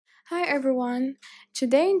Hi everyone,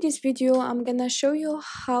 today in this video I'm gonna show you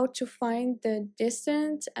how to find the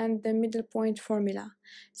distance and the middle point formula.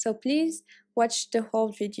 So please watch the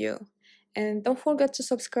whole video and don't forget to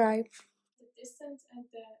subscribe. The distance and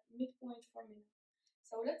the midpoint formula.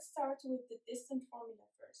 So let's start with the distance formula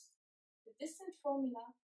first. The distance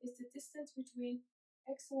formula is the distance between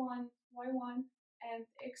x1, y1 and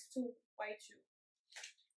x2, y2.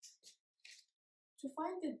 To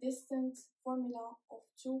find the distance formula of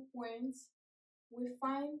 2 points, we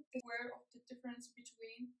find the square of the difference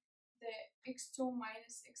between the x2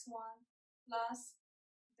 minus x1 plus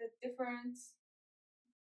the difference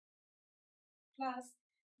plus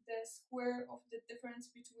the square of the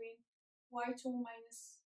difference between y2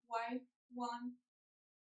 minus y1,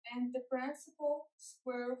 and the principal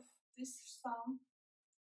square of this sum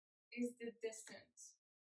is the distance.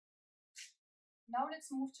 Now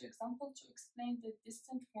let's move to example to explain the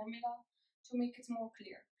distance formula to make it more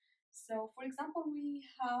clear. So for example, we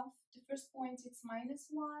have the first point, it's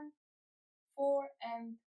 -1, 4,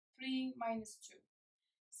 and 3 minus 2.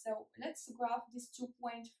 So let's graph these 2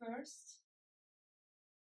 points first.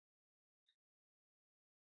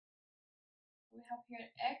 We have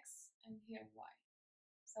here x and here y.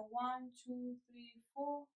 So 1, 2, 3,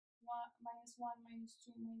 4, minus 1, minus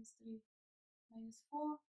 2, minus 3, minus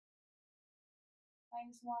 4,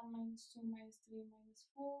 minus 1, minus 2, minus 3, minus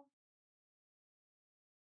 4,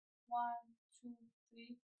 1, 2,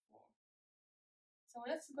 3, 4. So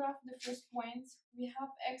let's graph the first point. We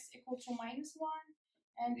have x equal to -1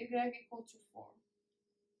 and y equal to 4.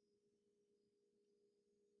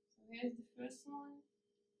 So here's the first one,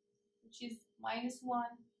 which is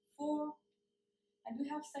 -1, 4. And we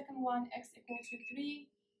have second one, x equal to 3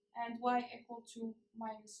 and y equal to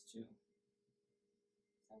 -2.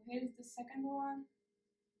 So here's the second one,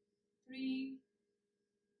 3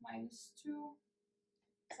 minus 2.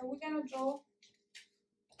 So we're gonna draw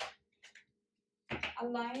a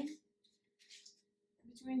line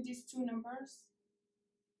between these two numbers.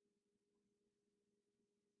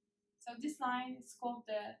 So this line is called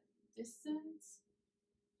the distance.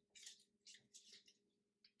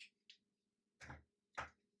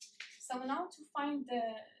 So now to find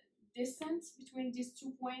the distance between these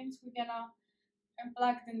 2 points, we're gonna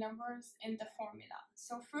plug the numbers in the formula.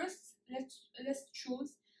 So first, let's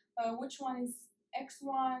choose which one is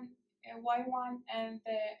x1, y1, and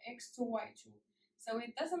x2, y2. So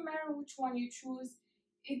it doesn't matter which one you choose,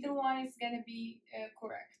 either one is gonna be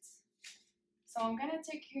correct. So I'm gonna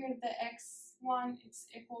take here the x1, it's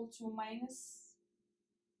equal to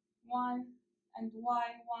 -1, and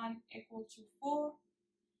y1 equal to 4,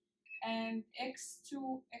 and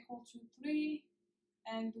x2 equal to 3,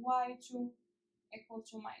 and y2 equal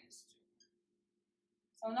to -2.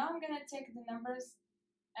 So now I'm gonna take the numbers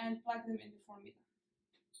and plug them in the formula.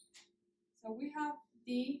 So we have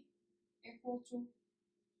d equal to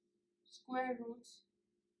square root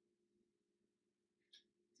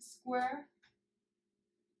the square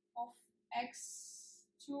of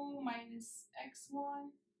x2 minus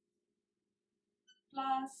x1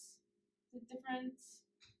 plus the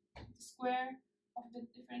square of the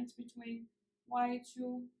difference between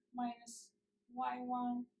y2 minus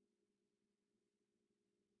y1.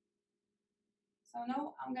 So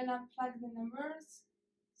now I'm gonna plug the numbers.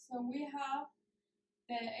 So we have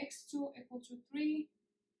the x2 equal to 3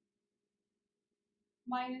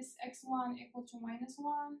 minus x1 equal to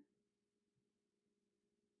 -1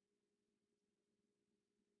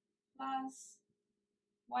 plus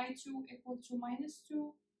y2 equal to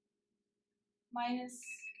 -2 minus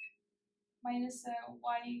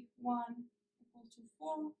y1 equal to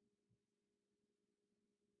 4.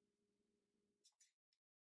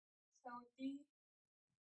 So d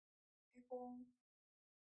equal.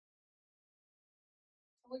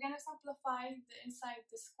 So we're gonna simplify the inside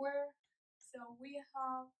the square. So we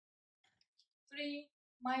have 3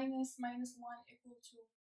 minus -1 equal to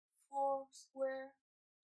 4 square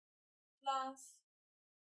plus,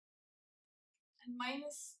 and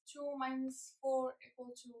 -2 minus 4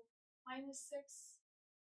 equal to -6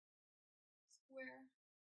 square.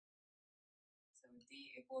 So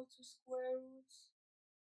d equal to square root.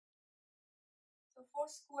 So 4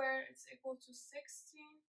 square is equal to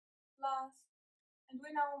 16 plus, and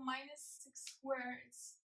we know -6 square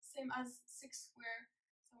is same as 6 square,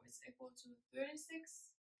 so it's equal to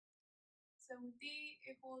 36. So d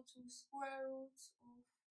equal to square root of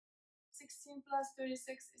 16 plus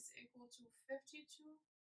 36 is equal to 52.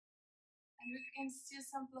 And we can still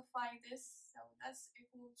simplify this, so that's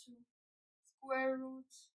equal to square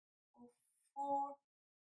root of 4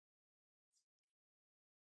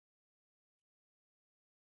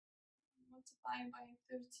 multiplied multiply by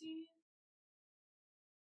 13.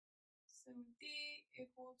 So d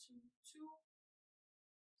equal to 2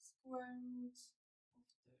 square root of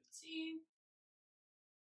 13.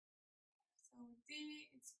 So d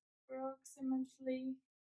is approximately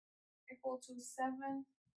equal to 7.21.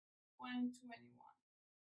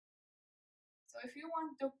 So if you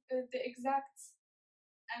want the exact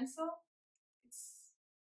answer, it's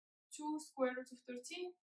 2 square root of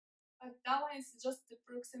 13, but that one is just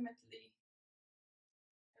approximately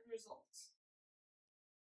a result.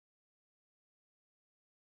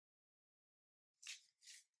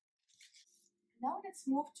 Now let's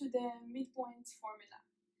move to the midpoint formula.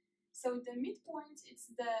 So the midpoint is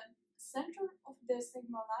the center of the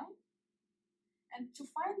sigma line, and to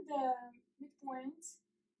find the midpoint,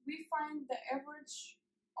 we find the average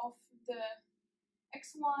of the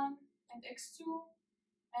x1 and x2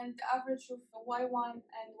 and the average of the y1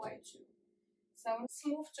 and y2. So let's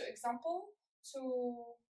move to example to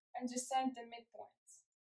understand the midpoint.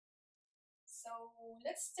 So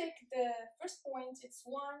let's take the first point, it's 1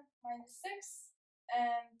 minus 6,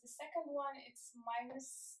 and the second one, it's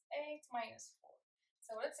minus 8 minus 4.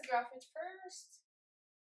 So let's graph it first.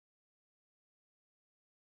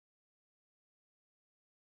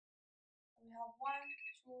 We have 1,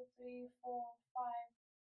 2, 3, 4, 5,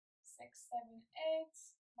 6, 7, 8,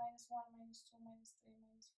 minus 1, minus 2, minus 3,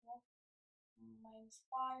 minus 4, minus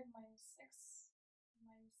 5, minus 6,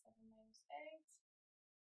 minus 7, minus 8.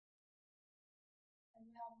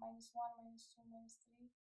 And we have minus 1, minus 2, minus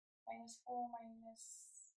 3, minus 4,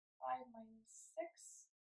 minus 5, minus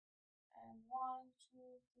 6, and 1,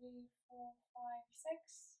 2, 3, 4, 5,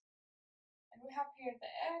 6. And we have here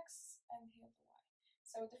the x and here the y.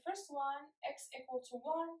 So the first one, x equal to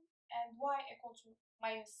 1 and y equal to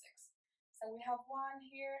minus 6. So we have 1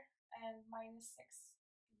 here and minus 6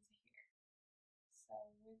 is here.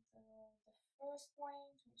 So with the first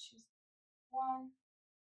point, which is 1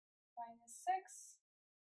 minus 6,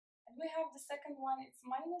 and we have the second one, it's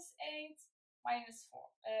minus 8 minus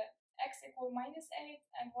 4. X equal minus 8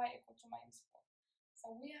 and y equal to minus 4.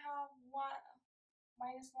 So we have 1,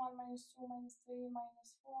 minus 1, minus 2, minus 3,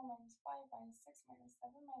 minus 4, minus 5, minus 6, minus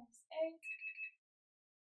 7, minus 8,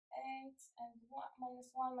 8, and 1, minus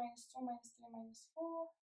 1, minus 2, minus 3, minus 4.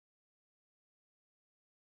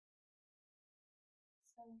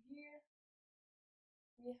 So here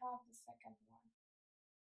we have the second one,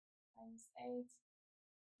 minus 8,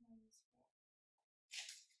 minus 4.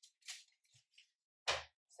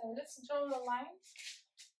 So let's draw the line.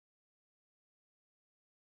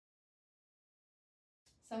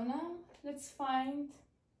 So now let's find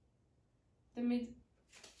the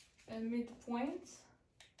midpoint.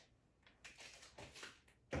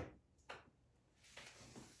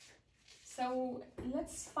 So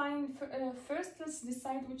let's find first. Let's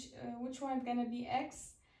decide which one gonna be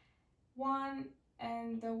x1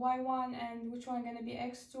 and y1, and which one gonna be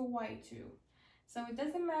x2, y2. So it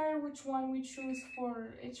doesn't matter which one we choose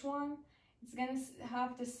for each one, it's gonna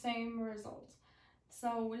have the same result.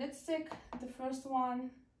 So let's take the first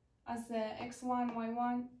one as x1,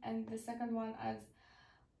 y1, and the second one as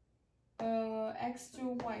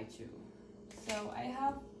x2, y2. So I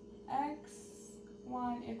have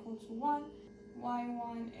x1 equal to 1,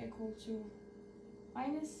 y1 equal to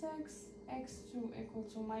minus 6, x2 equal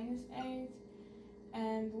to minus 8,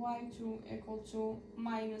 and y2 equal to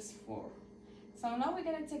minus 4. So now we're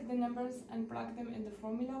gonna take the numbers and plug them in the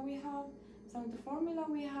formula we have. So the formula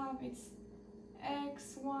we have, it's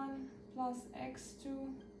x1 plus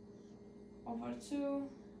x2 over 2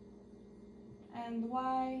 and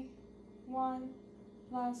y1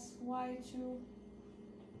 plus y2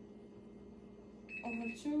 over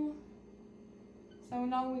 2. So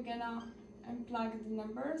now we're gonna unplug the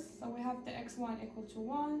numbers. So we have the x1 equal to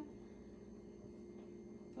 1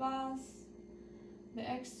 plus the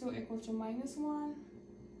x2 equal to minus 1,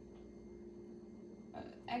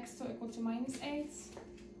 x2 equal to minus 8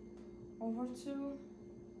 over 2,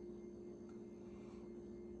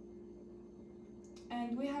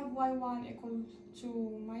 and we have y1 equal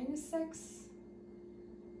to minus 6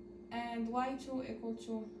 and y2 equal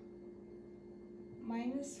to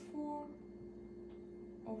minus 4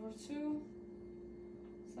 over 2.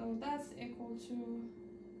 So that's equal to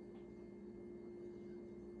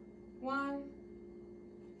 1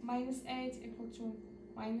 minus 8 equal to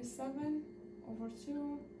minus 7 over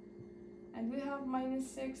 2, and we have minus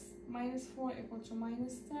 6 minus 4 equal to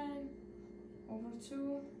minus 10 over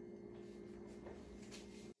 2.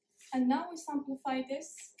 And now we simplify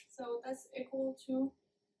this, so that's equal to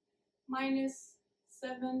minus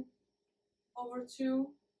 7 over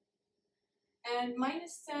 2, and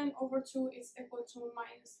minus 10 over 2 is equal to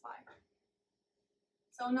minus 5.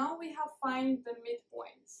 So now we have find the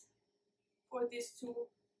midpoints for these two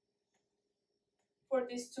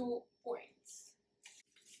points.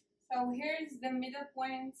 So here is the middle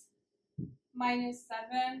point, minus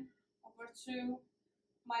 7 over 2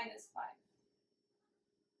 minus 5.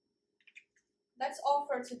 That's all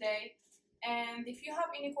for today. And if you have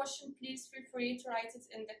any question, please feel free to write it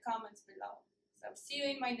in the comments below. So see you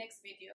in my next video.